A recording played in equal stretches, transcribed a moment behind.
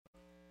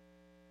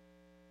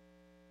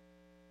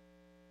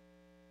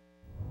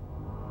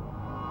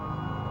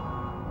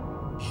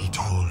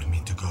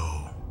to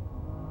go.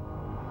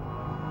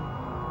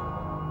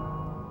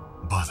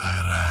 But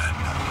I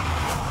ran.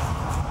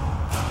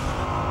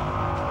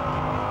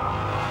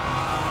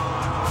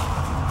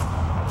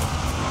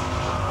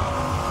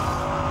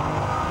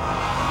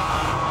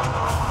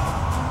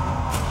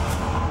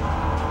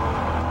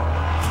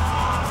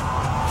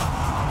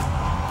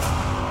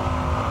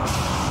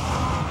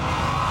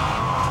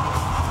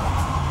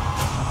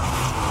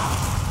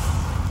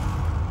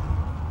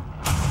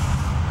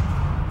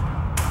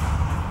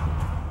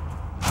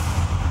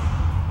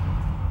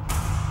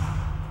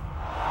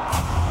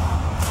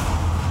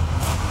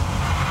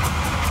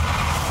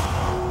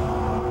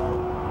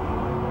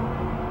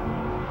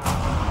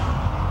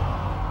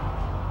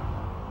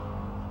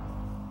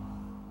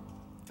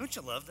 Don't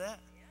you love that?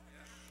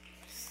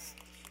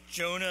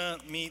 Jonah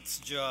meets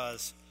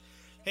Jaws.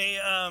 Hey,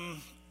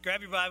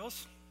 grab your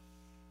Bibles.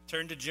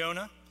 Turn to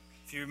Jonah.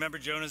 If you remember,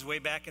 Jonah's way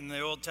back in the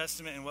Old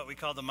Testament in what we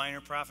call the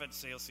minor prophets.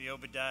 So you'll see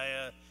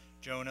Obadiah,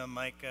 Jonah,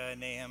 Micah,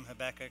 Nahum,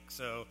 Habakkuk.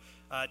 So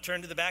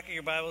turn to the back of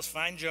your Bibles,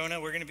 find Jonah.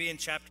 We're going to be in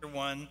chapter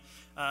 1.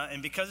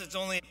 And because it's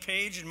only a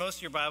page in most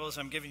of your Bibles,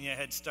 I'm giving you a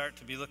head start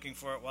to be looking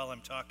for it while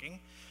I'm talking.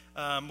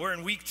 We're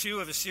in week 2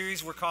 of a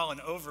series we're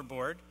calling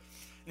Overboard.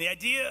 And the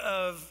idea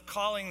of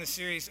calling the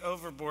series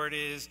Overboard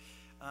is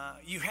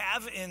you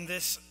have in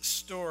this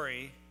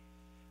story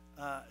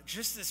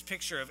just this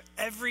picture of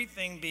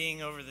everything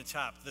being over the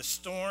top. The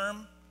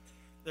storm,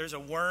 there's a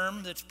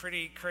worm that's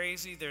pretty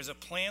crazy. There's a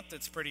plant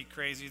that's pretty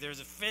crazy. There's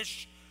a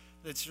fish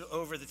that's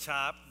over the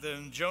top.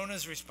 Then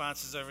Jonah's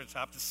response is over the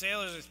top. The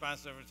sailor's response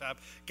is over the top.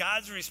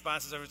 God's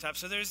response is over the top.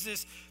 So there's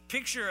this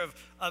picture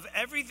of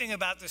everything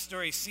about the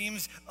story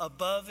seems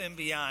above and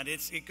beyond.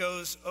 It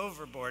goes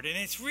overboard. And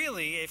it's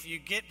really, if you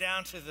get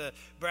down to the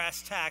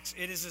brass tacks,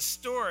 it is a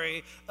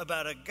story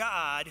about a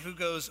God who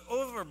goes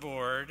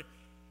overboard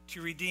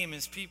to redeem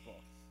his people.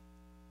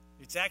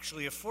 It's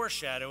actually a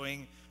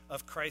foreshadowing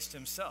of Christ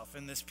himself,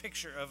 and this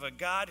picture of a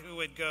God who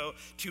would go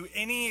to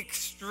any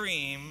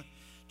extreme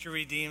to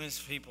redeem his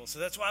people. So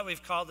that's why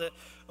we've called it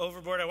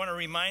Overboard. I want to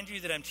remind you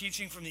that I'm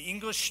teaching from the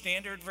English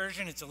Standard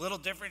Version. It's a little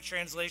different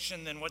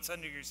translation than what's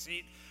under your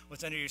seat.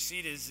 What's under your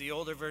seat is the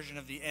older version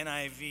of the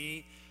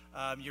NIV.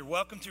 You're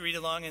welcome to read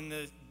along in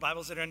the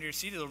Bibles that are under your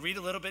seat. It'll read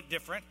a little bit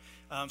different.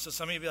 So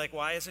some of you will be like,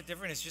 why is it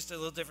different? It's just a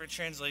little different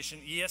translation.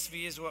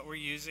 ESV is what we're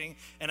using.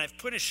 And I've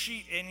put a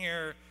sheet in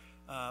your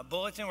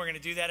bulletin. We're going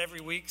to do that every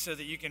week so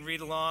that you can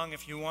read along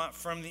if you want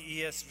from the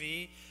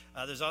ESV.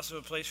 There's also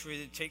a place for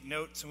you to take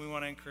notes, and we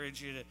want to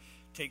encourage you to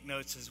take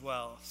notes as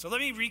well. So let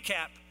me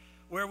recap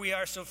where we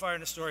are so far in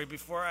the story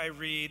before I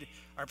read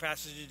our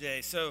passage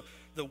today. So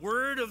the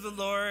word of the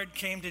Lord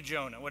came to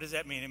Jonah. What does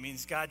that mean? It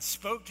means God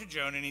spoke to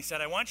Jonah, and he said,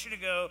 I want you to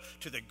go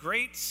to the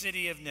great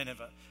city of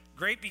Nineveh.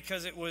 Great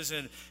because it was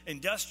an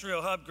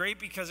industrial hub. Great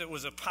because it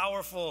was a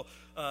powerful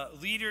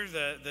leader.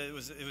 It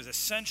was a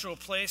central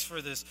place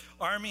for this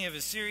army of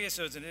Assyria.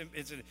 So it's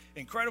an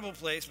incredible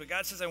place. But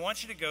God says, I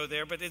want you to go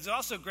there. But it's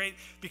also great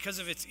because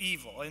of its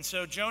evil. And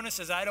so Jonah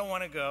says, I don't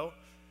want to go.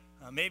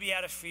 Maybe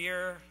out of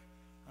fear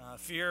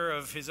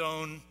of his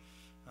own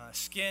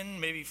skin,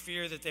 maybe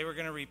fear that they were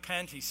going to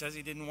repent. He says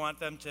he didn't want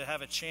them to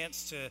have a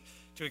chance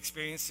to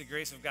experience the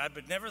grace of God.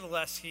 But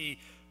nevertheless, he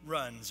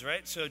runs,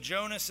 right? So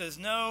Jonah says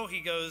no,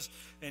 he goes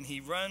and he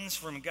runs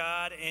from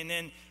God. And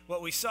then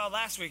what we saw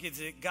last week is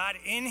that God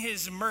in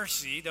his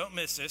mercy, don't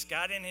miss this,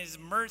 God in his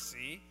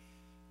mercy,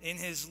 in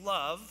his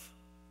love,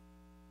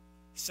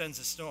 sends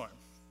a storm.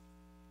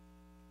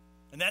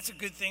 And that's a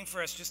good thing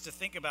for us just to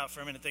think about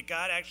for a minute, that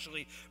God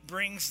actually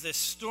brings this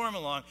storm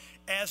along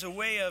as a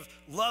way of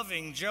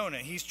loving Jonah.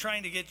 He's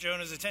trying to get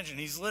Jonah's attention.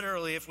 He's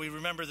literally, if we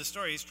remember the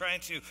story, he's trying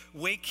to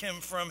wake him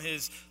from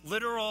his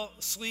literal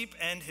sleep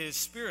and his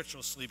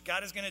spiritual sleep.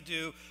 God is going to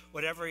do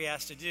whatever he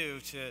has to do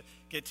to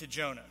get to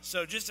Jonah.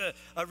 So just a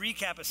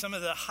recap of some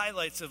of the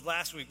highlights of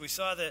last week. We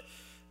saw that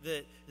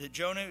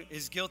Jonah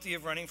is guilty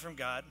of running from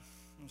God.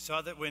 We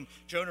saw that when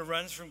Jonah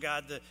runs from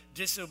God, the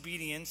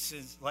disobedience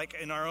is like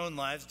in our own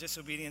lives.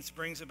 Disobedience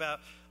brings about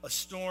a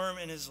storm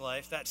in his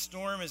life. That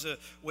storm is a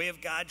way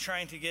of God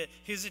trying to get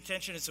his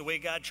attention. It's a way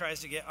God tries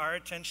to get our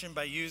attention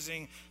by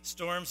using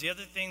storms. The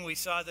other thing we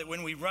saw that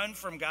when we run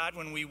from God,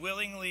 when we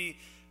willingly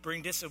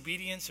bring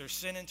disobedience or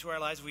sin into our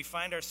lives, we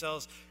find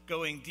ourselves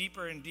going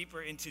deeper and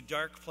deeper into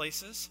dark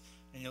places.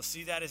 And you'll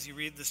see that as you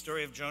read the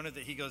story of Jonah,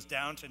 that he goes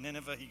down to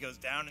Nineveh, he goes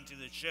down into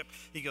the ship,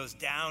 he goes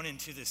down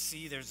into the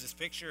sea. There's this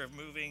picture of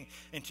moving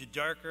into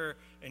darker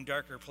and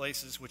darker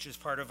places, which is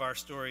part of our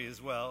story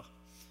as well.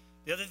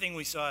 The other thing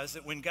we saw is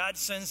that when God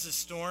sends the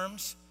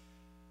storms,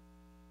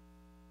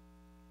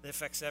 it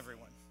affects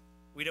everyone.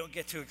 We don't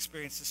get to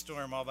experience the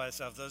storm all by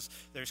ourselves.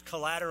 There's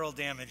collateral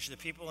damage. The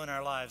people in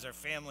our lives, our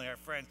family, our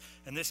friends,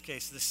 in this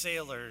case, the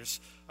sailors,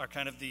 are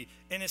kind of the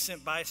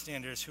innocent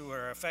bystanders who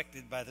are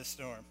affected by the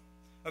storm.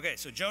 Okay,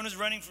 so Jonah's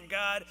running from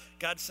God.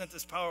 God sent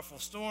this powerful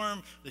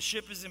storm. The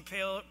ship is in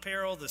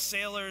peril. The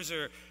sailors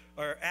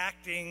are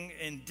acting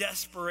in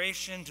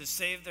desperation to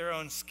save their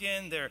own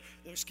skin. They're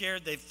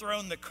scared. They've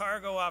thrown the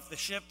cargo off the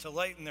ship to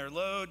lighten their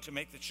load, to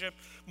make the ship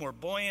more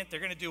buoyant.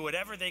 They're going to do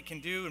whatever they can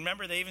do.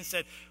 Remember, they even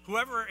said,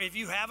 if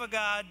you have a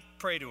God,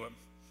 pray to him.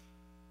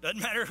 Doesn't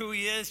matter who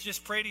he is,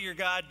 just pray to your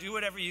God. Do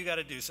whatever you got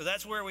to do. So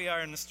that's where we are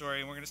in the story,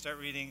 and we're going to start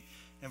reading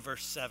in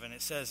verse 7.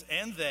 It says,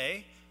 "And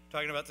they,"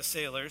 talking about the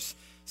sailors,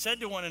 "said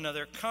to one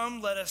another, 'Come,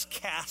 let us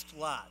cast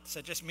lots.'"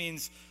 That just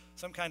means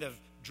some kind of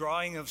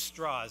drawing of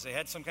straws. They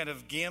had some kind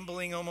of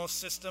gambling almost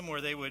system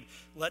where they would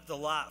let the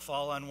lot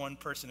fall on one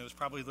person. It was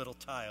probably little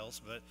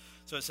tiles.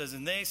 So it says,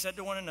 "And they said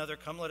to one another,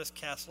 'Come, let us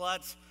cast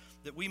lots,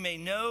 that we may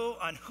know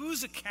on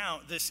whose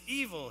account this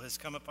evil has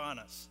come upon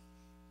us.'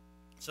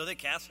 So they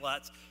cast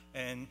lots,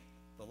 and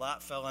the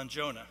lot fell on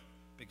Jonah."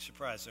 Big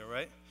surprise there,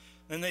 right?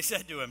 Then they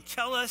said to him,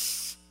 "Tell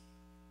us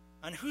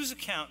on whose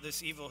account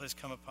this evil has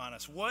come upon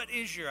us. What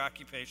is your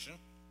occupation?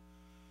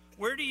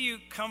 Where do you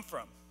come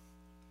from?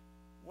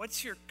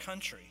 What's your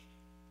country?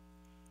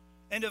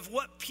 And of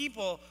what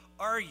people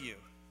are you?"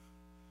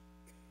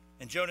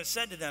 And Jonah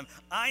said to them,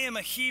 "I am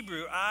a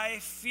Hebrew. I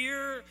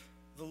fear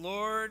the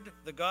Lord,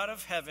 the God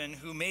of heaven,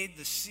 who made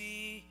the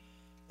sea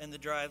and the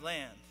dry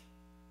land."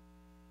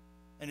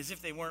 And as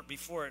if they weren't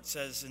before, it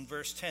says in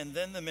verse 10,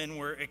 "Then the men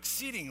were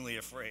exceedingly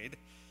afraid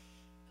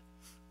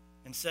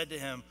and said to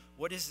him,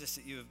 'What is this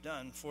that you have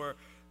done?' For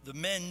the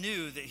men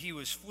knew that he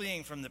was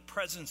fleeing from the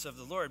presence of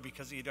the Lord,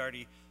 because he had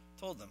already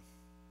told them."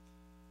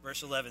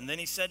 Verse 11, "Then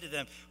he said to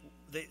them,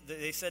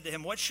 they said to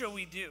him, 'What shall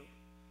we do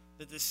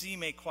that the sea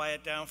may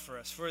quiet down for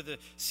us?' For the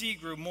sea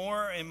grew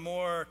more and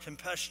more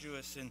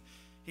tempestuous. And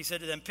he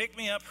said to them, 'Pick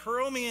me up,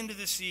 hurl me into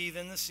the sea,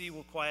 then the sea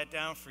will quiet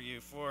down for you.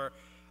 For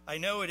I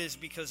know it is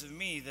because of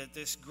me that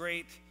this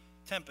great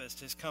tempest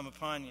has come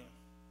upon you.'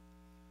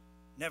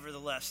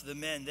 Nevertheless, the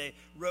men, they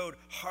rowed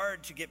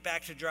hard to get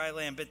back to dry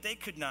land, but they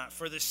could not,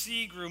 for the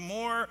sea grew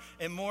more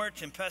and more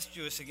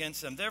tempestuous against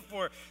them.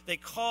 Therefore, they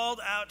called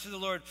out to the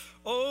Lord,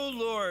 'O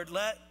Lord,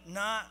 let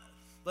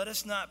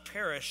us not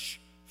perish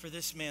for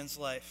this man's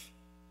life.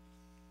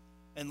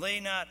 And lay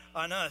not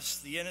on us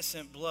the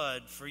innocent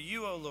blood, for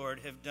you, O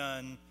Lord, have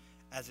done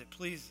as it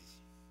pleases.'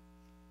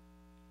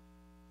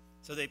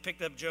 So they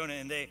picked up Jonah,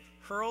 and they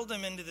hurled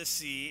him into the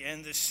sea,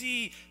 and the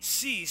sea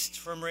ceased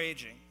from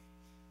raging.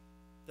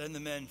 Then the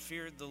men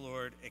feared the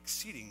Lord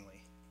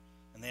exceedingly,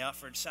 and they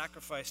offered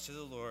sacrifice to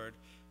the Lord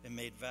and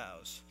made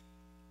vows.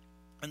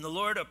 And the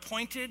Lord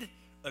appointed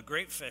a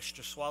great fish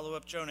to swallow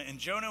up Jonah. And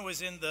Jonah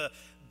was in the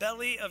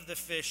belly of the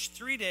fish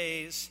 3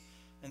 days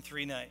and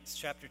 3 nights."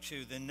 Chapter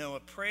 2, "Then Noah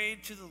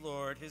prayed to the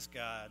Lord his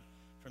God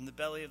from the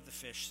belly of the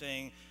fish,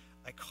 saying,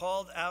 'I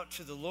called out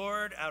to the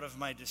Lord out of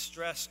my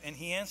distress, and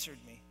he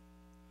answered me.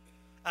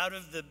 Out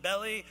of the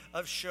belly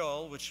of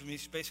Sheol,'" which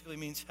basically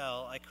means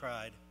hell, "I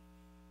cried,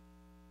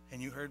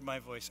 and you heard my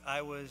voice.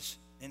 I was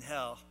in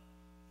hell,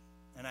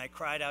 and I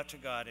cried out to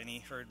God, and he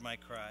heard my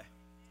cry."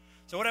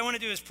 So what I want to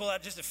do is pull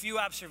out just a few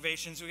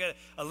observations. We got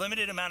a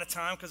limited amount of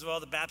time because of all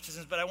the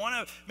baptisms, but I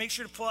want to make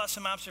sure to pull out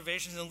some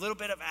observations and a little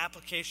bit of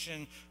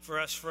application for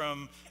us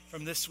from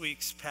this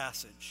week's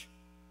passage.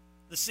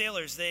 The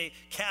sailors, they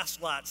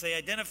cast lots. They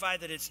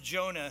identified that it's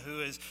Jonah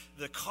who is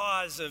the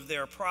cause of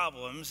their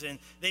problems, and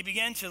they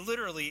began to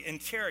literally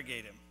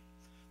interrogate him.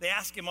 They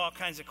ask him all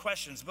kinds of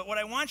questions. But what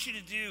I want you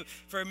to do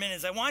for a minute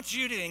is I want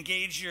you to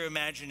engage your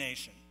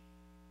imagination.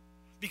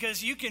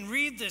 Because you can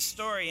read this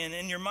story, and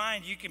in your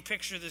mind, you can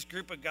picture this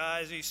group of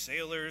guys, these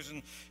sailors,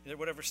 and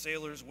whatever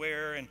sailors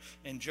wear,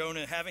 and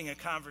Jonah having a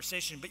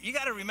conversation. But you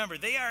got to remember,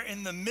 they are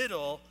in the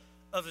middle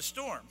of a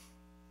storm.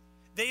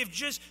 They have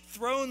just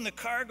thrown the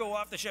cargo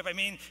off the ship. I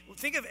mean,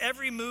 think of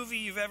every movie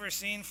you've ever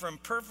seen, from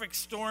Perfect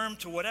Storm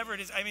to whatever it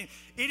is. I mean,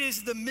 it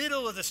is the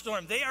middle of the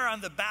storm. They are on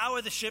the bow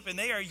of the ship, and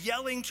they are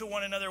yelling to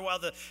one another while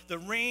the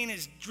rain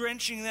is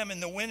drenching them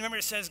and the wind. Remember,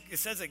 it says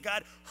that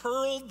God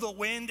hurled the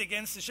wind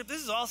against the ship.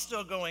 This is all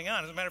still going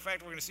on. As a matter of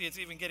fact, we're going to see it's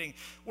even getting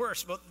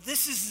worse. But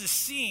this is the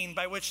scene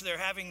by which they're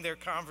having their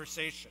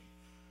conversation.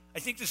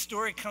 I think the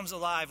story comes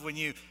alive when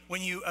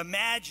you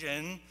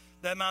imagine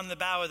them on the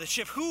bow of the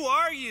ship. Who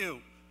are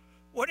you?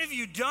 What have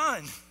you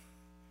done?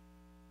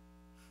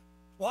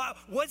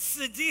 What's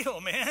the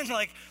deal, man?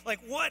 Like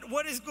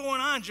what is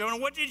going on, Jonah?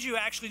 What did you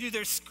actually do?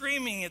 They're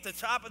screaming at the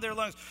top of their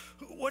lungs.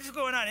 What's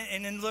going on?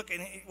 And then look,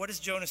 and what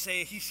does Jonah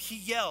say? He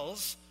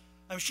yells.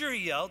 I'm sure he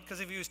yelled, because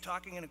if he was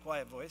talking in a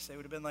quiet voice, they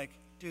would have been like,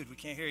 "Dude, we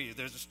can't hear you.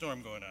 There's a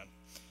storm going on."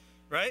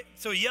 Right?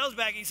 So he yells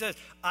back. He says,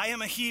 "I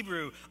am a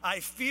Hebrew. I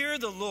fear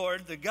the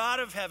Lord, the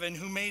God of heaven,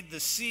 who made the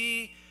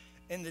sea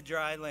and the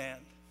dry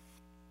land."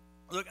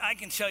 Look, I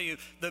can tell you,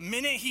 the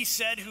minute he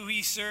said who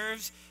he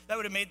serves, that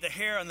would have made the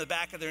hair on the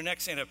back of their neck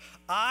stand up.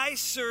 I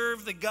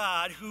serve the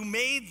God who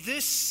made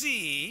this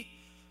sea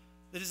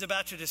that is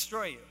about to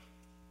destroy you.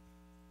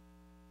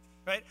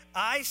 Right?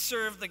 I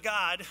serve the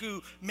God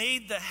who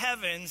made the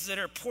heavens that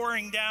are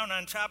pouring down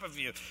on top of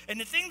you. And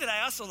the thing that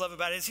I also love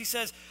about it is he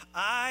says,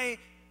 I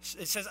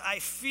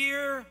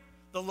fear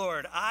the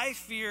Lord. I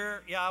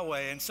fear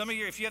Yahweh. And some of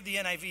you, if you have the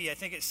NIV, I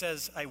think it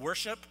says, I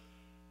worship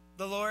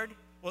the Lord.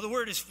 Well, the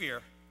word is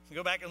fear.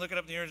 Go back and look it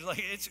up in the original.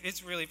 Like,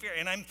 it's really fear.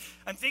 And I'm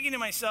thinking to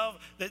myself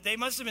that they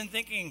must have been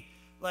thinking,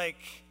 like,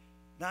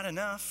 not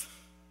enough.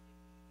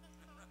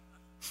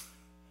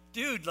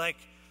 Dude, like,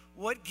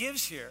 what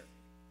gives here?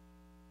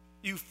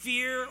 You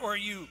fear or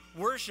you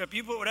worship.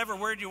 You put whatever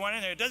word you want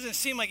in there. It doesn't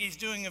seem like he's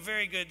doing a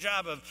very good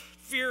job of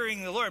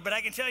fearing the Lord. But I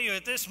can tell you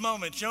at this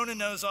moment, Jonah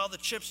knows all the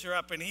chips are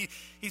up, and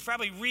he's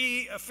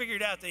probably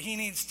figured out that he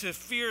needs to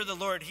fear the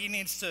Lord. He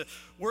needs to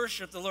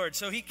worship the Lord.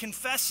 So he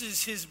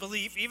confesses his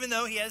belief, even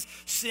though he has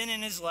sin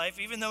in his life,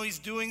 even though he's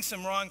doing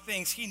some wrong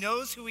things. He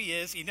knows who he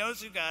is. He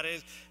knows who God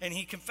is, and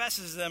he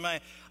confesses them.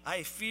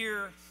 I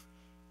fear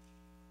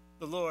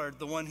the Lord,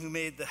 the one who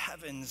made the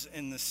heavens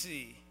and the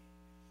sea.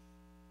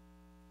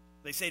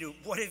 They say to him,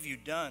 what have you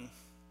done?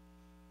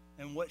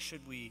 And what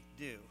should we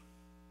do?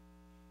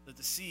 That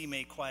the sea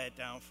may quiet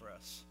down for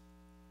us.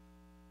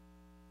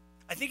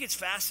 I think it's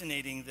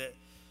fascinating that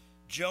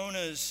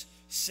Jonah's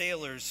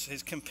sailors,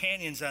 his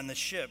companions on the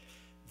ship,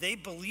 they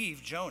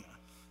believe Jonah.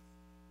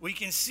 We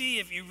can see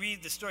if you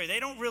read the story, they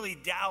don't really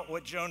doubt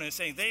what Jonah is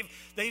saying.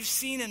 They've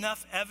seen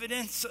enough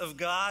evidence of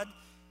God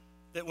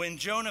that when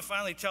Jonah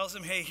finally tells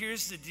them, hey,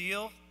 here's the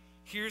deal,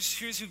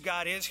 here's who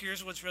God is,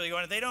 here's what's really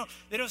going on, they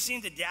don't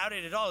seem to doubt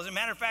it at all. As a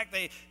matter of fact,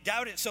 they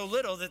doubt it so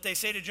little that they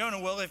say to Jonah,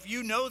 well, if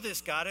you know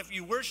this God, if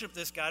you worship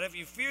this God, if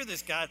you fear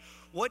this God,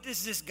 what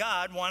does this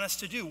God want us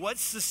to do?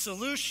 What's the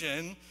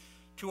solution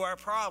to our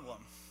problem?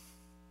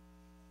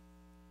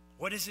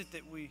 What is it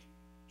that we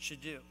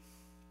should do?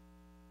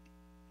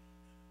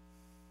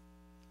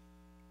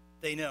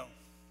 They know.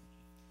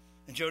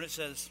 And Jonah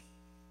says,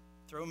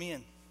 throw me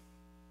in.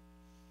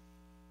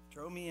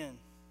 Throw me in.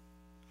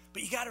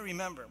 But you got to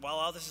remember, while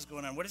all this is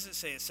going on, what does it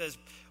say? It says,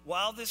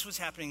 while this was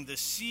happening, the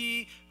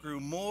sea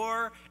grew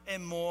more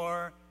and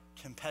more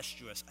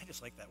tempestuous. I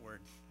just like that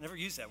word. Never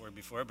used that word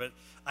before, but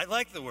I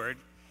like the word.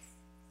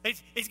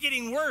 It's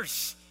getting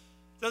worse.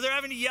 So they're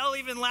having to yell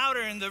even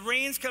louder, and the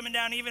rain's coming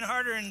down even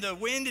harder, and the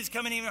wind is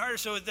coming even harder.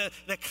 So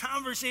the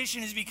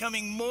conversation is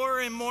becoming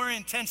more and more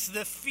intense.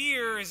 The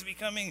fear is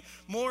becoming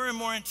more and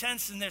more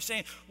intense, and they're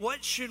saying,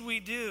 what should we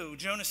do?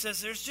 Jonah says,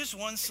 there's just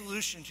one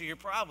solution to your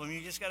problem.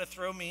 You just got to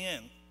throw me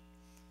in.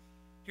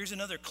 Here's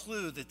another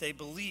clue that they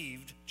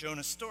believed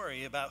Jonah's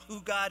story about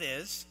who God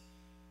is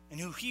and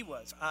who he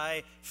was.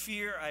 I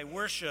fear, I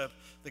worship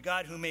the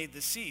God who made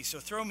the sea. So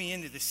throw me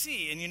into the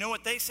sea. And you know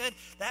what they said?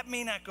 That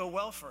may not go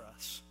well for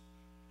us.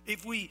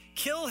 If we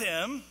kill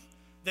him,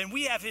 then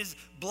we have his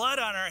blood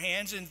on our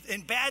hands,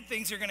 and bad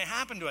things are going to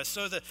happen to us.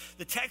 So the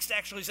text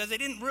actually says they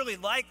didn't really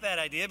like that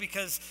idea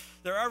because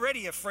they're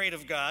already afraid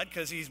of God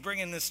because he's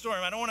bringing this storm.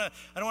 I don't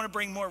want to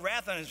bring more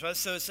wrath on his us.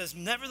 So it says,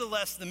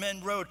 nevertheless, the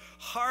men rowed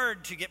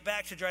hard to get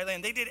back to dry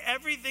land. They did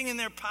everything in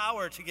their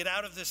power to get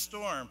out of this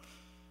storm.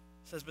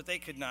 It says, but they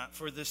could not,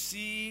 for the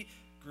sea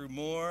grew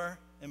more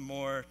and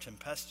more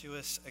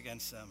tempestuous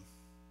against them.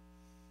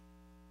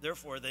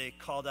 Therefore, they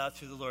called out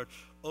to the Lord,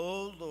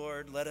 O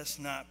Lord, let us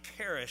not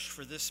perish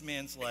for this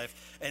man's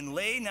life, and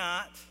lay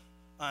not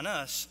on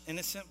us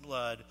innocent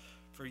blood,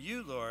 for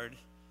you, Lord,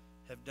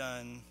 have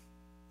done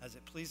as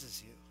it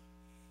pleases you.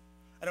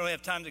 I don't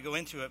have time to go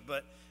into it,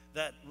 but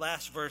that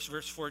last verse,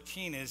 verse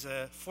 14, is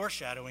a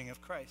foreshadowing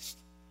of Christ.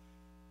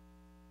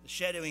 The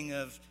shedding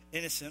of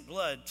innocent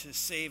blood to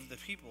save the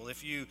people.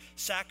 If you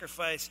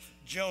sacrifice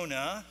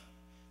Jonah,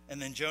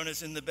 and then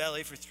Jonah's in the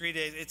belly for 3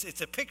 days. It's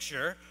a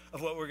picture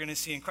of what we're going to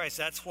see in Christ.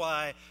 That's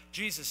why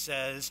Jesus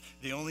says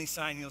the only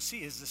sign you'll see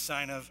is the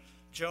sign of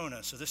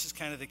Jonah. So this is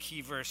kind of the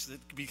key verse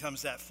that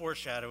becomes that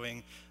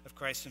foreshadowing of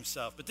Christ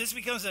himself. But this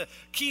becomes a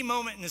key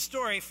moment in the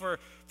story for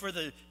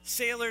the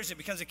sailors. It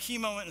becomes a key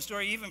moment in the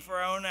story even for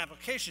our own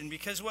application,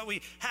 because what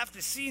we have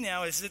to see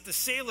now is that the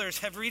sailors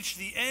have reached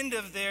the end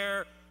of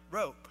their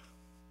rope.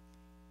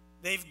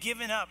 They've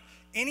given up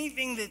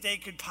anything that they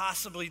could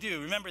possibly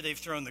do. Remember, they've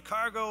thrown the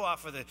cargo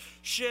off of the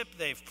ship.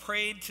 They've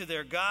prayed to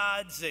their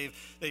gods.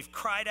 They've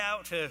cried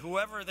out to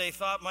whoever they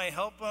thought might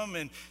help them,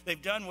 and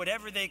they've done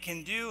whatever they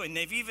can do, and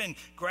they've even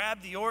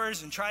grabbed the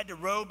oars and tried to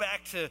row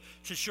back to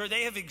shore.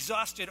 They have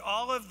exhausted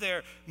all of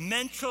their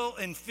mental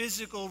and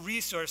physical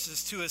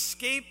resources to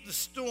escape the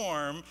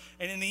storm,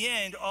 and in the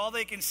end, all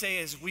they can say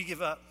is, we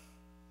give up.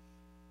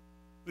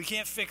 We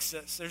can't fix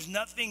this. There's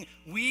nothing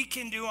we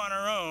can do on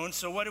our own,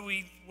 so what do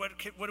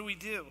we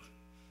do?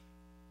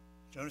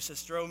 Jonah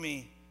says, throw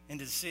me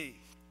into the sea.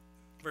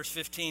 Verse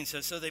 15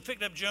 says, so they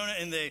picked up Jonah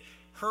and they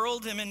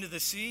hurled him into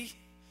the sea,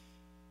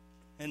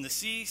 and the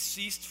sea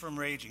ceased from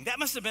raging. That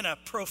must have been a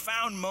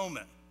profound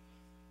moment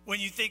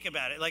when you think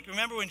about it. Like,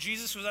 remember when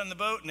Jesus was on the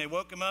boat and they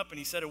woke him up and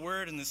he said a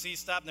word and the sea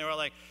stopped, and they were all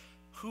like,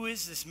 who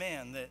is this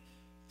man that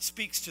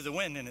speaks to the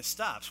wind and it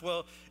stops?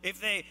 Well, if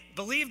they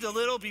believed a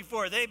little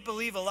before, they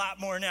believe a lot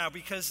more now,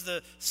 because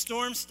the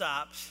storm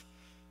stops.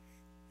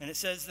 And it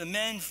says, the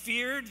men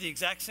feared, the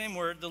exact same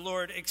word, the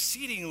Lord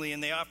exceedingly,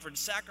 and they offered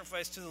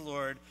sacrifice to the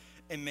Lord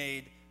and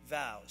made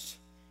vows.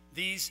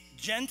 These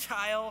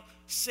Gentile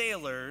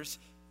sailors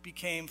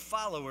became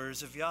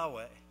followers of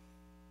Yahweh.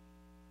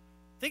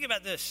 Think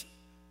about this.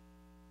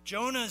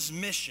 Jonah's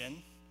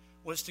mission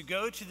was to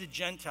go to the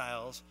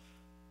Gentiles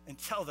and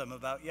tell them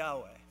about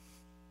Yahweh.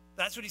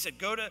 That's what he said.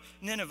 Go to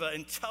Nineveh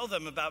and tell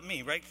them about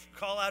me, right?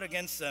 Call out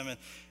against them.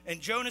 And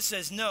Jonah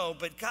says no,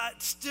 but God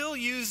still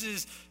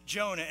uses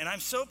Jonah. And I'm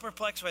so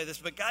perplexed by this,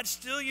 but God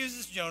still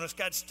uses Jonah.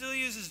 God still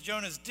uses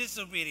Jonah's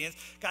disobedience.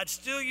 God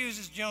still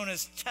uses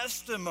Jonah's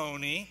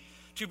testimony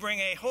to bring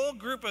a whole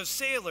group of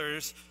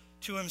sailors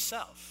to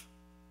himself.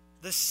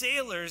 The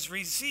sailors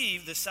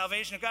received the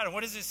salvation of God. And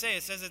what does it say?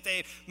 It says that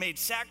they made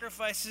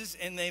sacrifices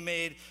and they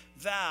made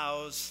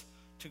vows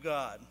to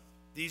God.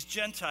 These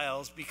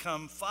Gentiles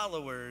become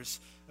followers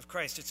of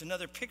Christ. It's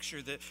another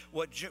picture that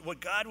what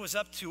God was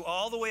up to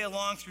all the way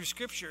along through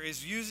Scripture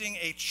is using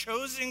a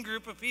chosen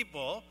group of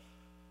people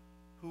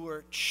who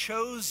were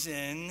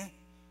chosen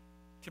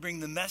to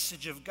bring the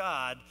message of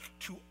God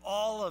to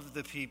all of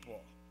the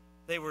people.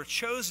 They were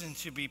chosen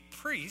to be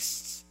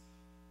priests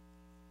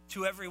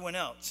to everyone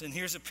else. And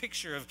here's a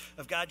picture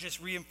of God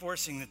just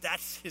reinforcing that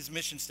that's his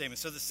mission statement.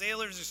 So the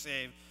sailors are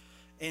saved,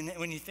 and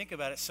when you think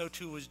about it, so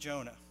too was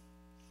Jonah.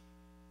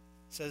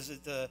 It says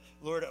that the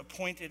Lord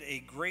appointed a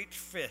great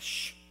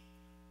fish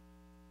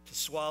to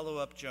swallow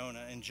up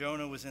Jonah, and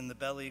Jonah was in the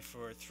belly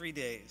for 3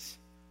 days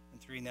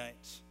and 3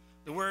 nights.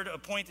 The word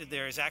appointed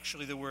there is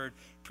actually the word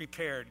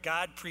prepared.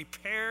 God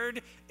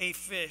prepared a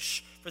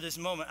fish for this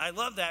moment. I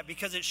love that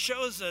because it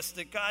shows us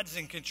that God's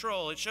in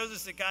control. It shows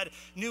us that God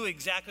knew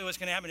exactly what's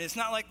going to happen. It's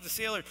not like the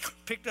sailor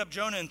picked up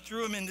Jonah and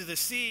threw him into the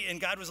sea, and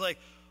God was like,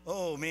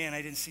 oh man,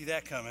 I didn't see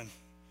that coming.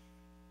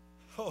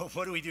 Oh,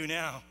 what do we do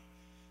now?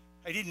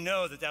 I didn't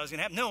know that was going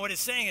to happen. No, what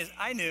it's saying is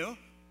I knew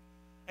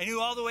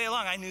all the way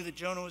along. I knew that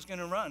Jonah was going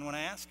to run when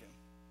I asked him.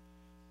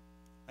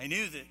 I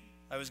knew that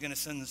I was going to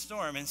send the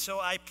storm. And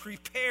so I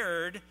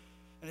prepared,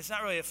 and it's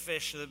not really a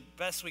fish. The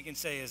best we can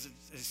say is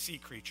a sea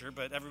creature,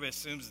 but everybody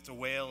assumes it's a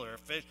whale or a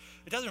fish.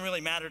 It doesn't really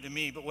matter to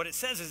me, but what it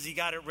says is he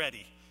got it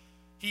ready.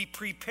 He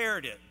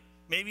prepared it.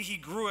 Maybe he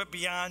grew it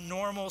beyond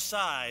normal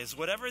size.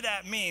 Whatever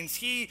that means,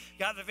 he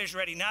got the fish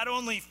ready, not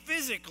only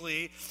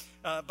physically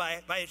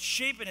by its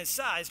shape and its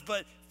size,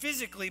 but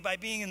physically by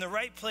being in the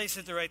right place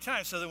at the right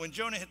time, so that when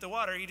Jonah hit the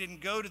water, he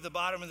didn't go to the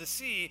bottom of the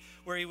sea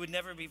where he would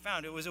never be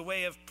found. It was a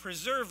way of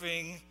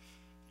preserving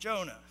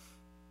Jonah.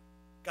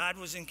 God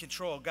was in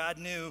control. God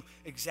knew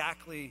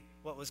exactly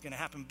what was going to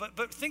happen.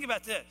 But think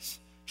about this.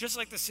 Just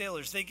like the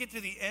sailors, they get to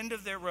the end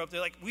of their rope.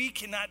 They're like, we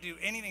cannot do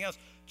anything else.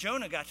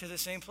 Jonah got to the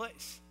same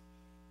place.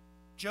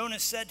 Jonah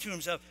said to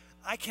himself,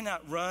 I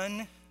cannot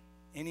run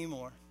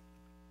anymore.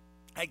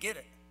 I get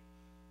it.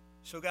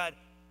 So God,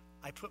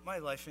 I put my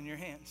life in your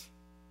hands.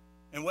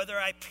 And whether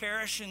I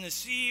perish in the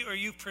sea or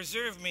you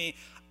preserve me,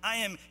 I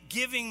am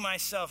giving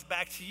myself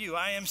back to you.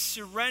 I am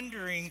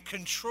surrendering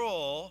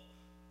control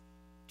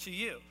to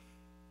you.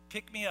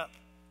 Pick me up,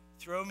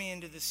 throw me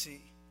into the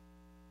sea,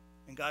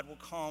 and God will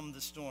calm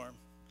the storm.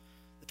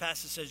 The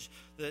passage says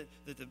that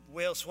the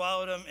whale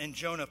swallowed him, and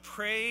Jonah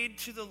prayed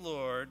to the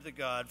Lord, the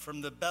God,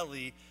 from the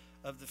belly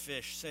of the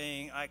fish,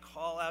 saying, I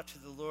call out to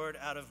the Lord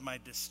out of my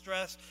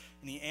distress,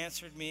 and he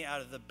answered me.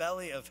 Out of the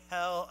belly of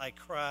hell I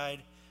cried,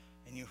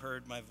 and you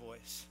heard my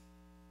voice.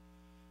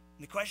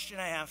 And the question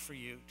I have for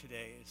you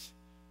today is,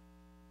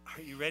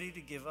 are you ready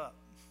to give up?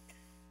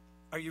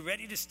 Are you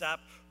ready to stop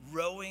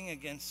rowing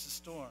against the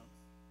storm?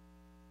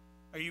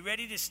 Are you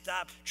ready to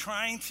stop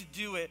trying to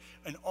do it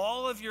in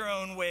all of your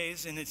own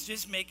ways, and it's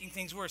just making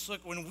things worse?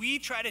 Look, when we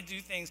try to do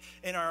things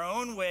in our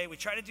own way, we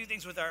try to do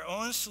things with our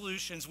own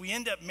solutions, we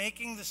end up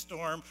making the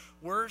storm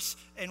worse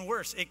and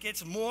worse. It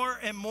gets more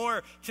and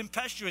more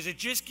tempestuous. It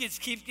just keeps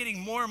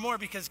getting more and more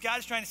because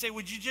God's trying to say,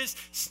 would you just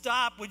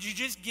stop? Would you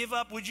just give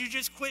up? Would you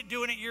just quit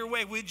doing it your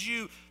way? Would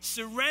you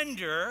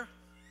surrender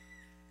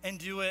and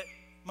do it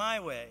my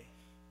way?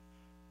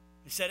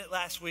 We said it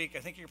last week. I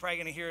think you're probably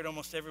going to hear it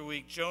almost every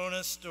week.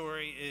 Jonah's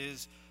story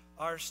is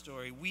our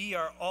story. We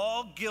are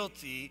all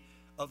guilty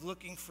of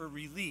looking for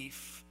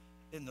relief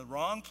in the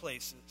wrong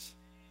places,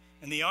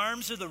 in the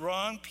arms of the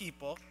wrong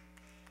people,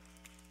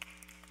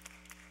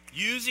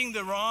 using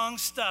the wrong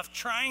stuff,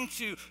 trying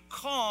to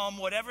calm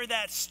whatever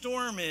that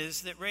storm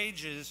is that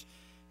rages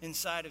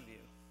inside of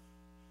you.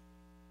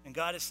 And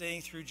God is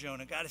saying through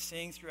Jonah, God is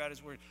saying throughout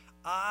his word,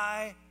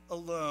 I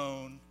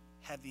alone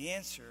have the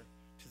answer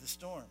to the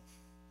storm.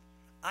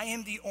 I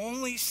am the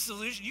only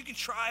solution. You can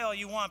try all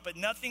you want, but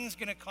nothing's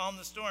going to calm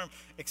the storm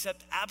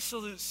except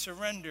absolute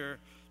surrender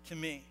to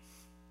me.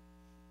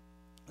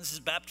 This is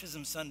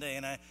Baptism Sunday,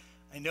 and I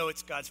know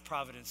it's God's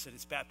providence that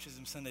it's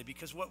Baptism Sunday,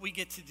 because what we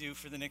get to do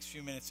for the next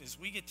few minutes is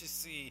we get to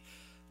see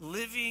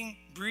living,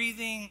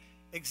 breathing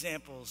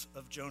examples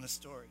of Jonah's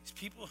stories.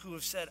 People who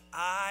have said,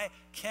 I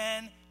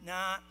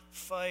cannot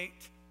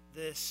fight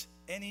this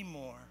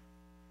anymore.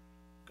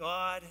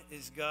 God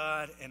is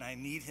God, and I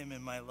need him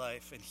in my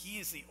life, and he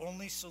is the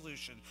only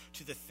solution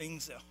to the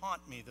things that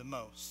haunt me the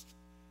most.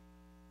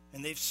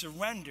 And they've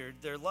surrendered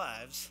their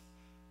lives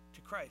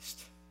to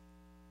Christ.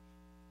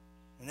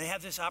 And they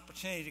have this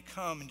opportunity to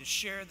come and to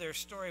share their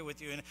story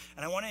with you. And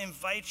I want to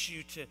invite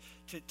you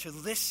to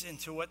listen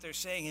to what they're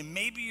saying. And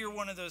maybe you're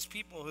one of those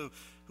people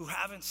who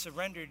haven't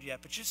surrendered yet,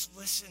 but just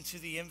listen to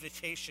the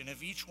invitation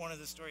of each one of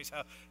the stories,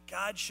 how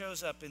God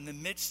shows up in the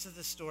midst of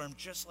the storm,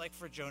 just like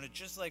for Jonah,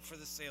 just like for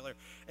the sailor,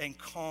 and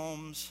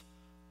calms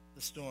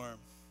the storm.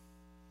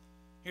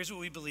 Here's what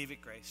we believe at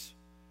Grace.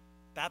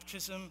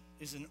 Baptism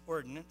is an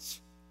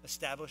ordinance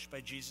established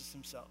by Jesus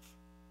himself.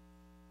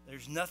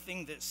 There's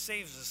nothing that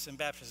saves us in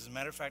baptism. As a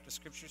matter of fact, the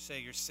scriptures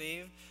say you're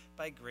saved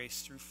by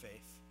grace through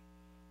faith,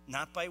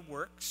 not by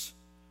works,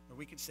 or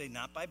we could say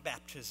not by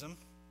baptism.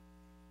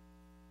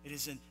 It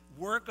is a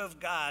work of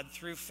God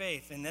through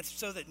faith, and that's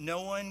so that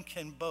no one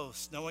can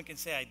boast. No one can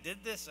say, I did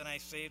this and I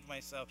saved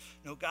myself.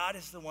 No, God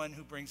is the one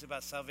who brings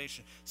about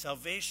salvation.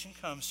 Salvation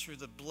comes through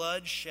the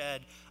blood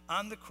shed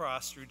on the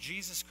cross through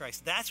Jesus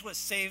Christ. That's what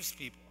saves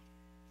people.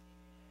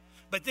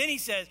 But then he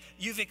says,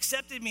 you've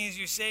accepted me as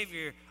your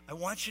Savior. I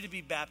want you to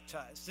be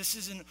baptized. This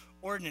is an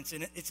ordinance,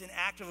 and it's an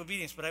act of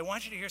obedience. But I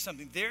want you to hear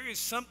something. There is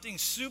something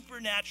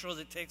supernatural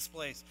that takes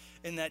place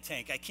in that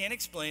tank. I can't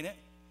explain it.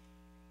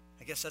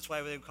 I guess that's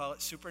why they would call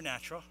it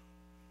supernatural.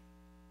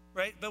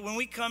 Right? But when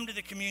we come to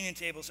the communion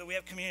table, so we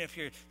have communion up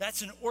here,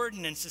 that's an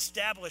ordinance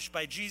established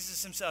by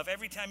Jesus himself.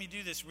 Every time you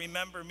do this,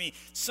 remember me.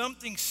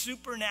 Something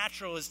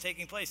supernatural is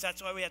taking place.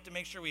 That's why we have to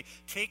make sure we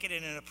take it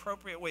in an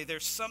appropriate way.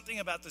 There's something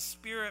about the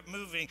Spirit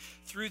moving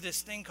through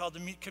this thing called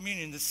the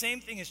communion. The same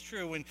thing is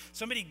true when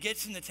somebody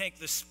gets in the tank.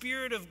 The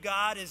Spirit of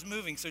God is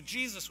moving. So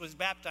Jesus was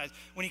baptized.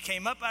 When he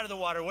came up out of the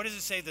water, what does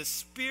it say? The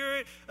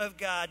Spirit of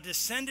God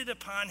descended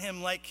upon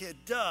him like a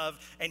dove,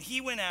 and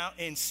he went out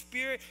in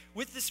spirit,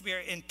 with the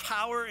Spirit, in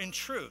power and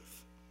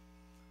truth.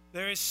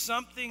 There is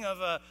something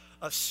of a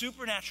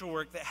supernatural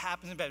work that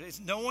happens in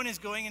baptism. No one is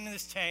going into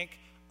this tank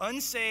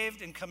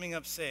unsaved and coming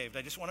up saved.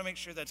 I just want to make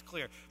sure that's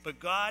clear. But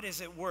God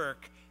is at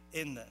work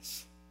in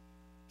this.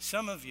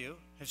 Some of you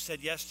have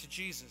said yes to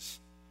Jesus,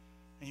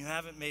 and you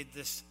haven't made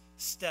this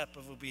step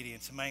of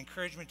obedience. And my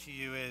encouragement to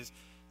you is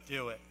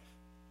do it.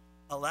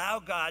 Allow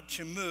God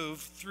to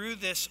move through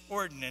this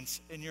ordinance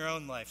in your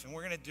own life. And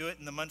we're going to do it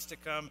in the months to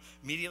come.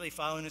 Immediately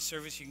following the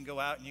service, you can go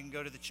out and you can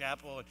go to the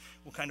chapel, and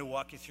we'll kind of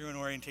walk you through an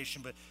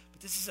orientation. But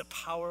this is a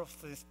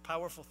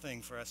powerful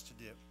thing for us to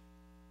do.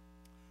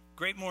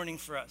 Great morning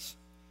for us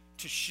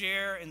to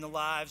share in the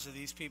lives of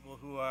these people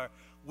who are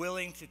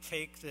willing to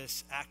take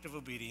this act of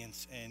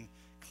obedience and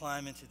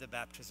climb into the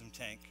baptism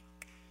tank.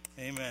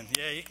 Amen.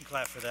 Yeah, you can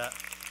clap for that.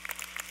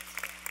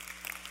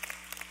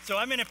 So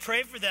I'm going to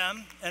pray for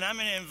them, and I'm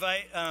going to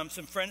invite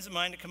some friends of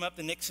mine to come up.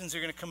 The Nixons are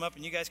going to come up,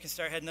 and you guys can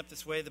start heading up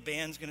this way. The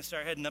band's going to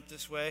start heading up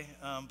this way.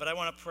 But I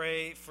want to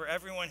pray for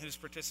everyone who's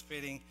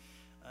participating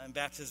in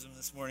baptism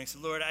this morning. So,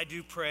 Lord, I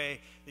do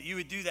pray that you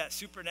would do that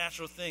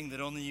supernatural thing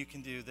that only you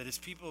can do, that as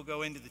people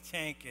go into the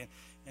tank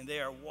and they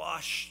are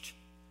washed,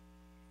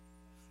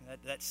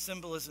 that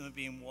symbolism of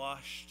being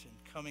washed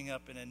and coming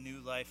up in a new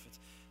life,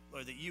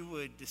 Lord, that you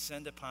would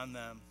descend upon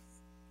them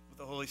with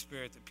the Holy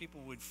Spirit, that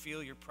people would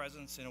feel your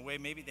presence in a way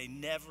maybe they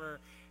never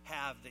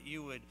have, that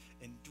you would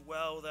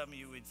indwell them,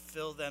 you would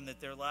fill them,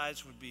 that their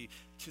lives would be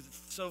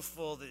so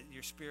full that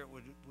your Spirit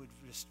would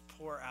just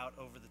pour out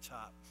over the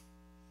top.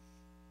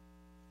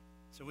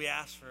 So we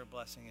ask for a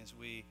blessing as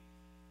we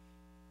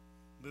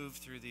move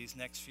through these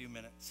next few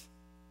minutes.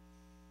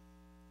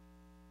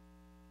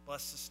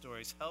 Bless the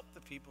stories. Help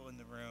the people in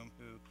the room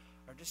who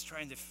are just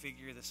trying to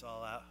figure this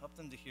all out. Help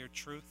them to hear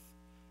truth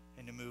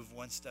and to move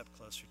one step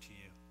closer to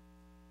you.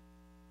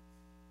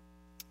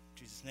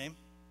 In Jesus' name,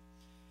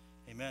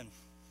 amen.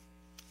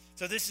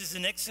 So this is the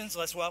Nixons.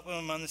 Let's welcome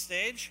them on the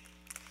stage.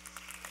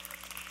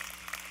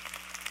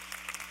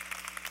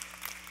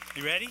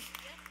 You ready? Yeah.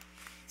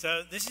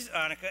 So this is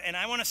Annika, and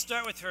I want to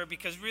start with her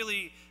because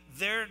really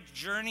their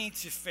journey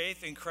to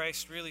faith in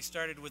Christ really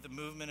started with the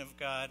movement of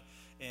God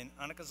in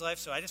Annika's life.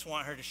 So I just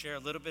want her to share a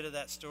little bit of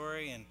that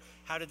story and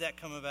how did that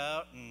come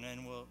about, and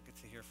then we'll get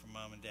to hear from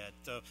Mom and Dad.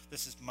 So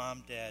this is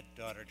Mom, Dad,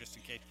 daughter, just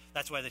in case.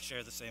 That's why they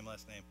share the same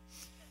last name.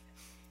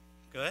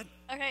 Go ahead.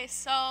 Okay,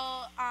 so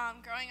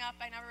growing up,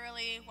 I never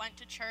really went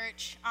to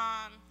church.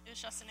 It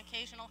was just an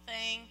occasional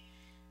thing.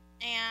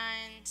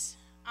 And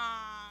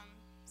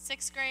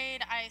 6th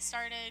grade, I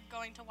started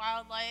going to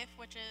Wildlife,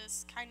 which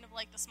is kind of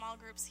like the small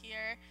groups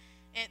here.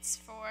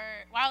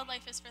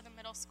 Wildlife is for the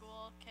middle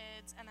school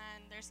kids, and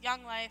then there's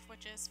Young Life,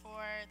 which is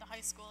for the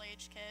high school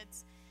age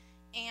kids.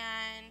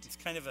 And it's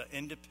kind of an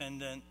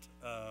independent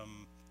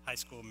high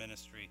school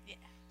ministry. Yeah.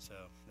 So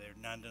they're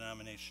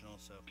non-denominational,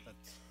 so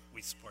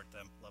we support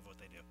them, love what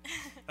they do.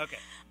 Okay.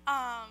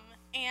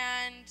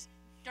 And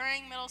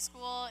during middle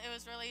school, it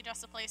was really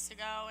just a place to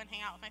go and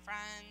hang out with my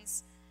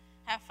friends,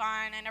 have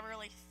fun. I never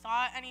really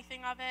thought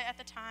anything of it at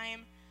the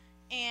time.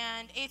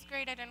 And 8th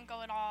grade, I didn't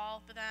go at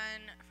all. But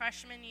then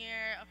freshman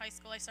year of high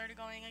school, I started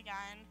going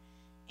again.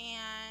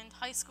 And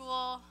high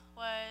school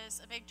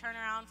was a big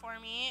turnaround for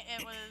me.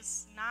 It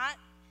was not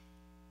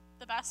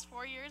the best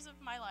 4 years of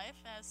my life,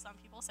 as some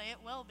people say it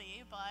will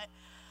be, but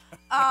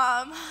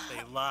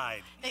they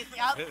lied. It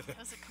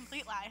was a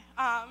complete lie.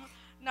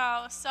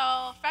 No,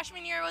 so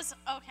freshman year was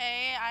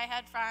okay. I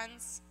had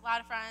friends, a lot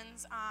of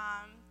friends.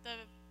 The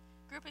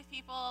group of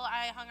people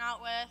I hung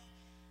out with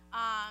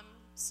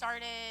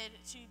started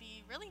to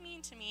be really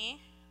mean to me.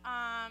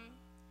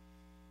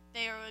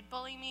 They would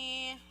bully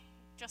me,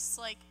 just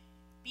like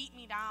beat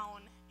me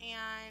down.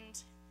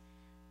 And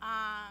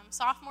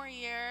sophomore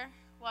year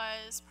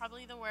was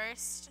probably the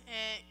worst.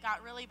 It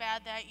got really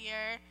bad that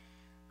year.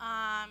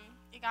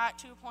 It got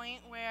to a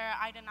point where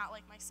I did not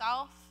like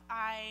myself.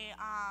 I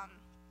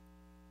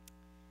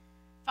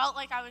felt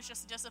like I was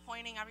just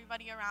disappointing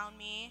everybody around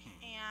me,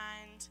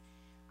 and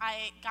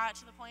I got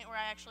to the point where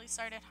I actually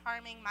started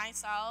harming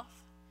myself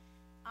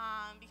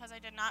because I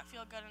did not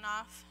feel good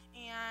enough.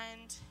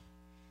 And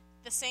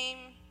the same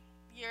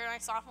year, my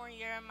sophomore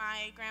year,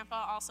 my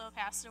grandpa also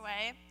passed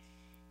away,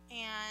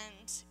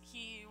 and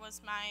he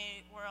was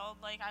my world.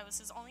 Like, I was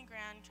his only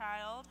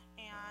grandchild,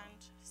 and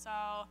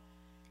so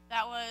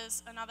that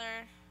was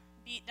another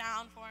beat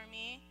down for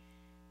me.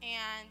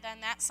 And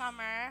then that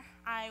summer,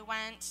 I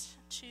went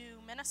to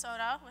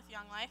Minnesota with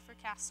Young Life for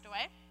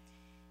Castaway,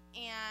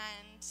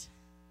 and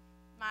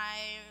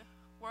my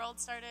world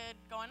started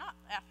going up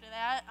after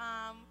that.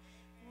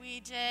 We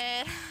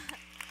do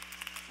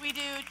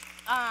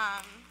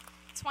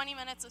 20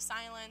 minutes of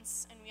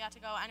silence, and we got to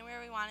go anywhere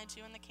we wanted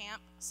to in the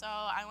camp. So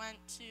I went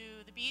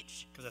to the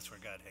beach. Because that's where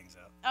God hangs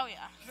out. Oh,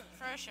 yeah,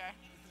 for sure.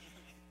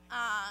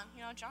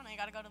 Jonah, you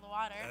got to go to the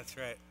water. That's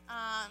right.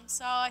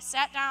 So I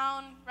sat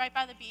down right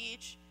by the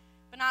beach,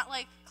 but not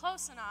like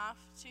close enough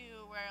to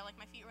where like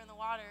my feet were in the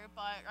water.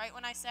 But right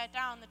when I sat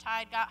down, the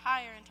tide got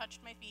higher and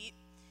touched my feet.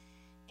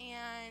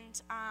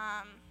 And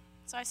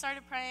so I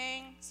started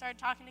praying, started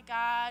talking to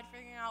God,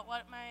 figuring out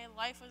what my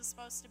life was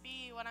supposed to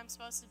be, what I'm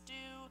supposed to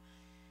do,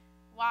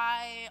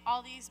 why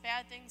all these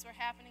bad things were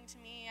happening to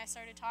me. I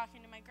started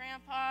talking to my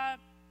grandpa,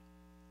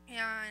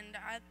 and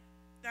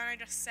then I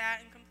just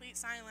sat in complete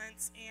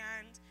silence.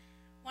 And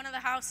one of the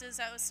houses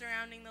that was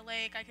surrounding the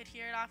lake, I could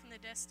hear it off in the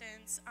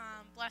distance.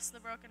 Bless the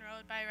Broken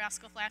Road by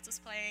Rascal Flatts was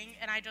playing,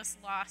 and I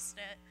just lost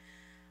it.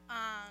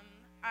 I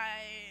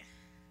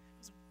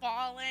was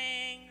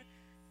bawling,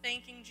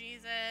 thanking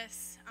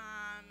Jesus,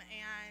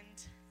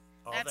 and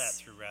all that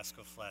through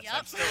Rascal Flatts. Yep.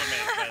 I'm still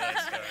amazed by that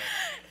story.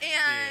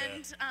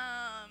 And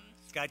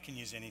God can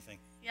use anything.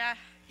 Yeah,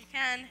 he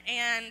can.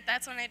 And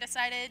that's when I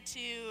decided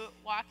to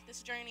walk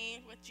this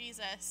journey with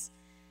Jesus,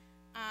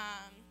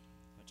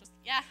 which was,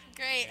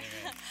 great.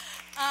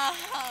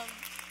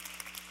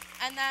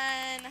 And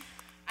then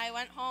I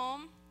went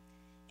home,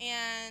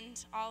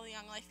 and all the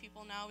Young Life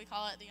people know, we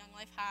call it the Young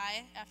Life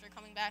High, after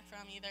coming back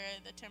from either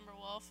the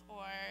Timberwolf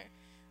or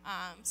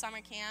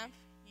summer camp.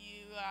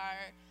 You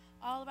are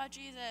all about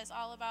Jesus,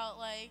 all about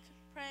like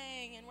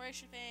praying and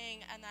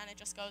worshiping, and then it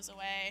just goes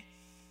away.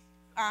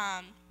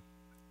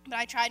 But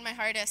I tried my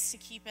hardest to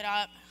keep it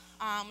up.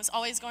 Was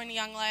always going to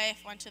Young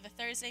Life, went to the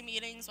Thursday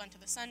meetings, went to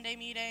the Sunday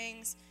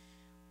meetings,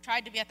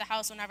 tried to be at the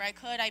house whenever I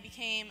could. I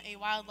became a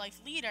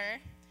wildlife leader,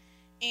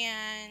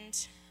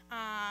 and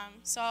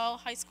so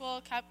high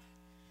school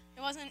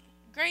it wasn't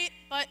great,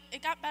 but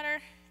it got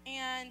better.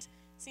 And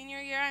senior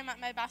year, I met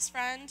my best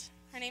friend.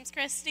 Her name's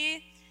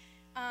Christy.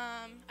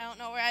 I don't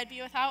know where I'd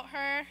be without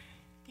her.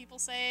 People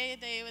say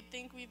they would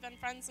think we've been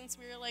friends since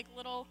we were like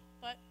little,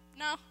 but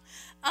no.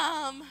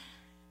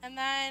 And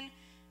then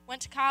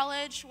went to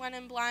college, went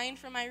in blind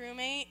for my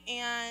roommate,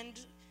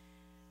 and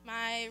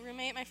my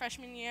roommate my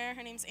freshman year,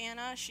 her name's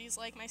Anna. She's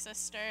like my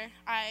sister.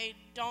 I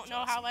don't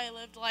know how I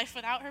lived life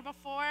without her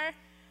before.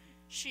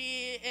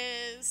 She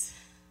is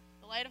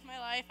the light of my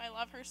life. I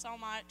love her so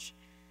much.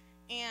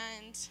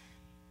 And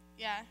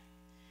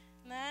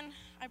then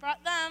I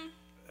brought them.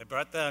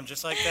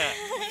 Just like that.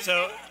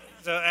 So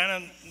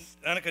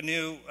Annika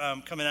knew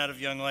coming out of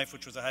Young Life,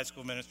 which was a high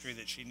school ministry,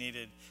 that she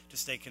needed to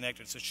stay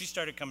connected. So she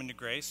started coming to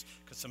Grace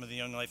because some of the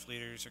Young Life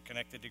leaders are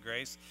connected to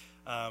Grace.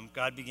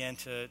 God began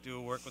to do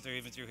a work with her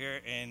even through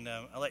here. And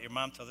I'll let your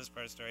mom tell this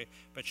part of the story.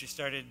 But she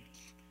started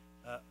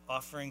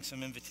offering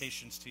some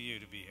invitations to you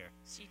to be here.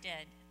 She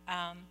did.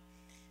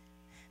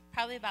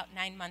 Probably about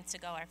 9 months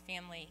ago, our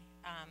family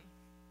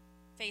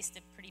faced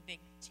a pretty big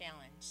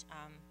challenge.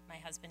 My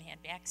husband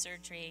had back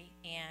surgery,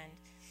 and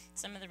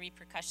some of the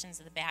repercussions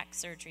of the back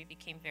surgery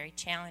became very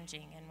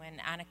challenging. And when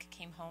Annika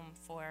came home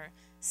for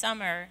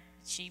summer,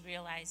 she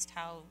realized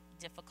how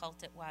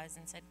difficult it was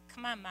and said,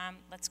 "Come on, Mom,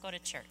 let's go to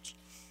church."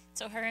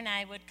 So her and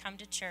I would come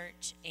to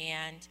church,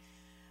 and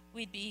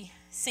we'd be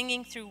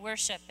singing through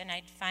worship, and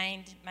I'd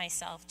find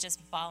myself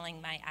just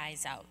bawling my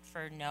eyes out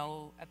for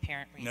no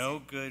apparent reason. No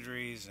good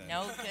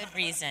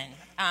reason.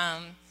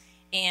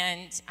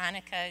 And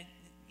Annika,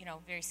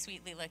 very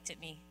sweetly looked at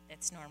me.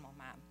 "That's normal,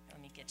 Mom. Let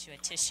me get you a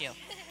tissue."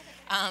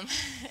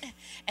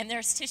 And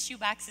there's tissue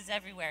boxes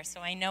everywhere,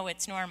 so I know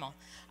it's normal.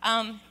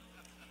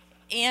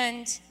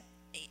 And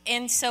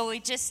so we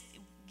just,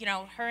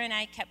 her and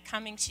I kept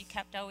coming. She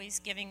kept always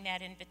giving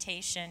that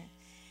invitation.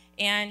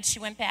 And she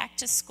went back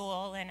to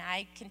school, and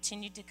I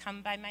continued to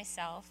come by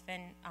myself,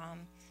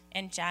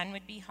 and John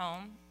would be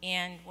home.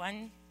 And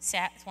one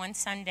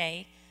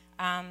Sunday,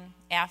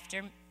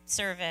 after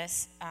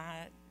service,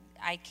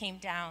 I came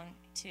down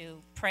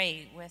to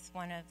pray with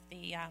one of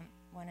the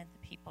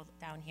people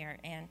down here,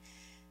 and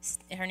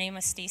her name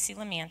was Stacy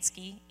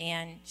Lemansky,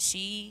 and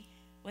she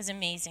was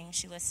amazing.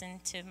 She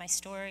listened to my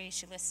story,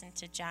 she listened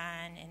to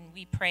John, and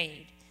we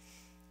prayed.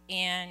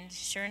 And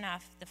sure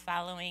enough, the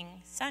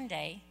following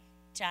Sunday,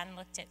 John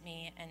looked at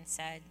me and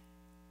said,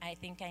 I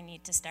think I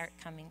need to start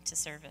coming to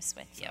service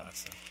with you.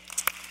 Awesome.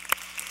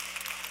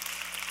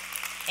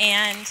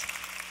 And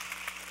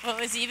what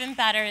was even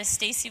better is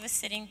Stacy was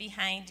sitting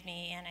behind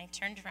me, and I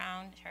turned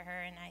around to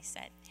her and I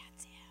said,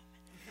 that's him.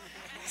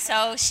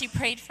 So she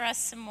prayed for us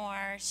some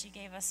more. She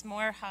gave us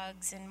more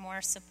hugs and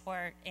more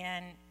support,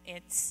 and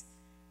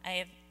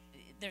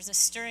there's a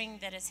stirring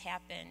that has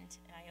happened.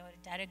 I owe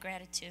a debt of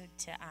gratitude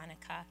to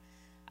Annika.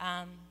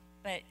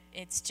 But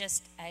it's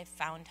just, I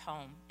found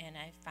home, and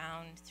I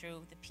found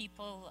through the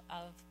people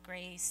of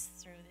Grace,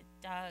 through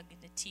the Doug,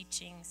 the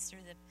teachings,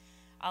 through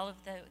all of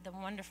the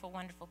wonderful,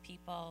 wonderful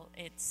people,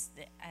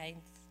 I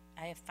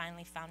have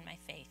finally found my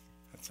faith.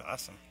 That's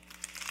awesome.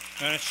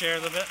 You want to share a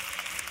little bit?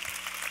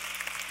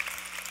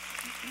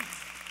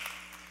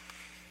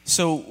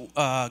 So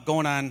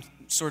going on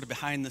sort of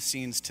behind the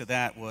scenes to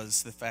that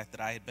was the fact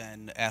that I had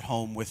been at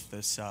home with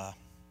this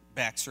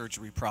back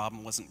surgery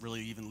problem, wasn't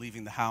really even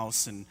leaving the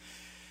house, and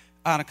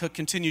Annika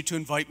continued to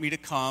invite me to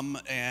come,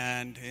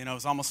 and it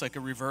was almost like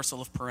a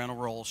reversal of parental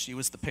roles. She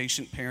was the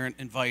patient parent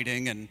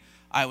inviting, and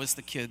I was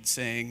the kid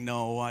saying,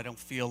 no, I don't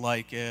feel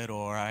like it,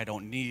 or I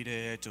don't need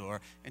it,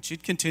 and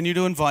she'd continue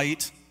to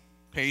invite,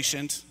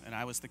 patient, and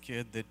I was the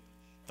kid that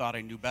thought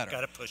I knew better.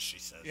 Got to push, she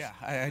says. Yeah,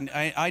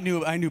 I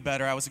knew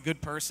better. I was a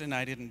good person.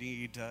 I didn't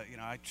need,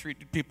 I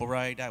treated people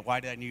right. Why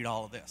did I need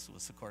all of this?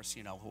 Was, of course,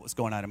 what was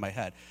going on in my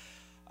head.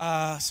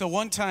 So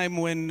one time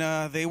when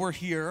they were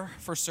here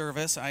for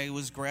service, I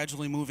was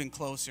gradually moving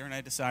closer, and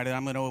I decided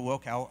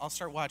I'll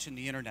start watching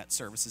the internet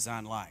services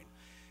online.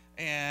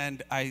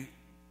 And I,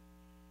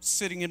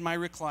 sitting in my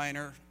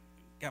recliner,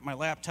 got my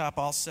laptop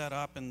all set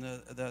up, and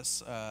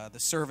the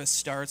service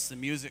starts, the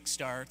music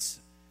starts,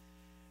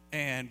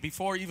 and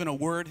before even a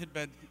word had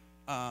been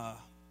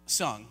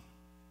sung,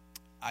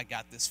 I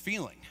got this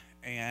feeling.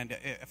 And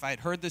if I had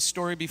heard this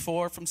story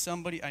before from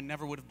somebody, I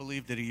never would have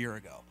believed it a year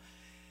ago.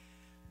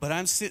 But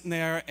I'm sitting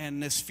there,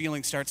 and this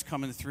feeling starts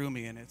coming through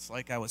me, and it's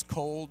like I was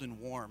cold and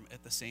warm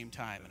at the same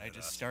time, and I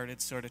just started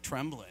sort of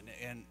trembling,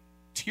 and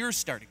tears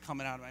started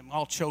coming out. I'm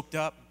all choked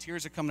up, and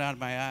tears are coming out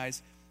of my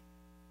eyes.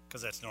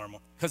 Because that's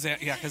normal.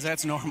 Because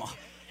that's normal.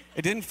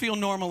 It didn't feel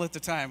normal at the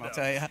time, I'll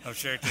tell you. I'm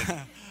sure it did.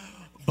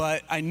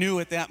 But I knew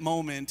at that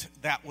moment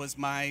that was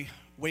my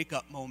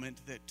wake-up moment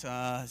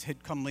that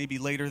had come maybe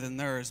later than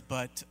theirs,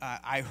 but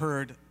I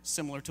heard,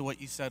 similar to what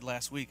you said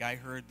last week, I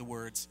heard the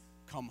words,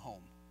 come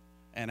home.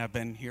 And I've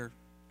been here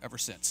ever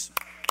since.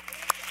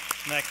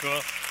 Isn't that cool?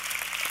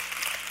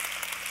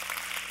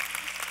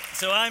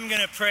 So I'm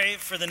going to pray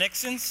for the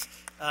Nixons,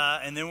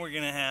 and then we're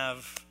going to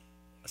have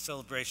a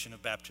celebration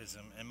of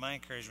baptism. And my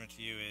encouragement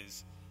to you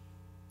is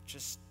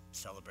just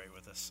celebrate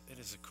with us. It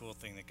is a cool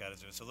thing that God is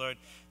doing. So, Lord,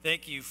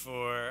 thank you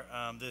for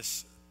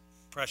this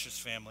precious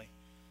family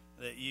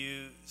that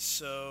you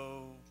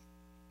so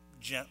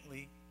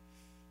gently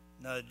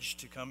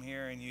nudged to come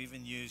here, and you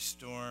even used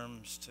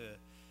storms to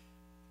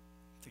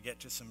get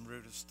to some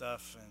root of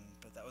stuff,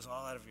 but that was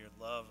all out of your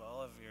love,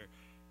 all of your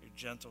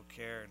gentle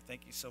care. And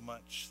thank you so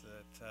much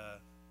that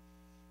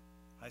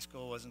high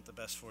school wasn't the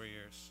best 4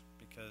 years,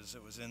 because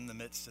it was in the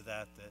midst of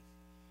that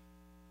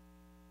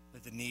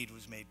the need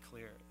was made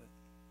clear, that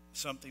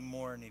something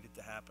more needed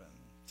to happen.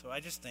 So I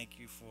just thank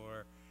you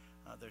for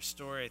their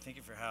story. I thank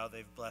you for how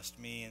they've blessed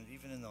me, and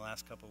even in the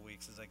last couple of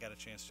weeks as I got a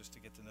chance just to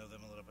get to know them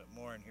a little bit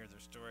more and hear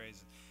their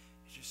stories.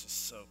 It just is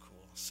so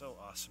cool, so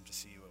awesome to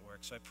see you at work.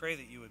 So I pray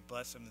that you would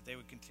bless them, that they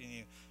would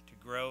continue to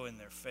grow in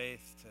their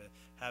faith,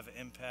 to have an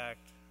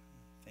impact.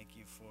 Thank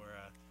you for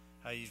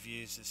how you've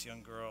used this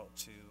young girl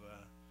to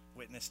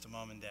witness to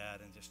mom and dad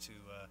and just to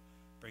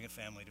bring a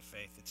family to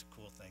faith. It's a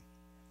cool thing.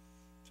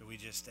 So we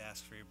just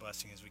ask for your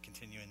blessing as we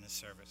continue in this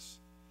service.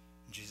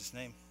 In Jesus'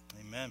 name,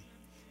 amen.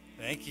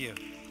 Thank you.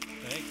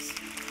 Thanks.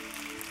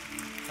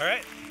 All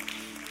right,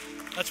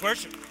 let's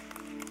worship.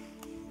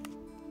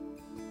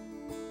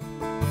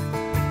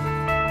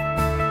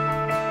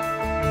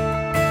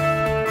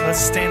 Let's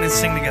stand and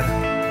sing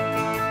together.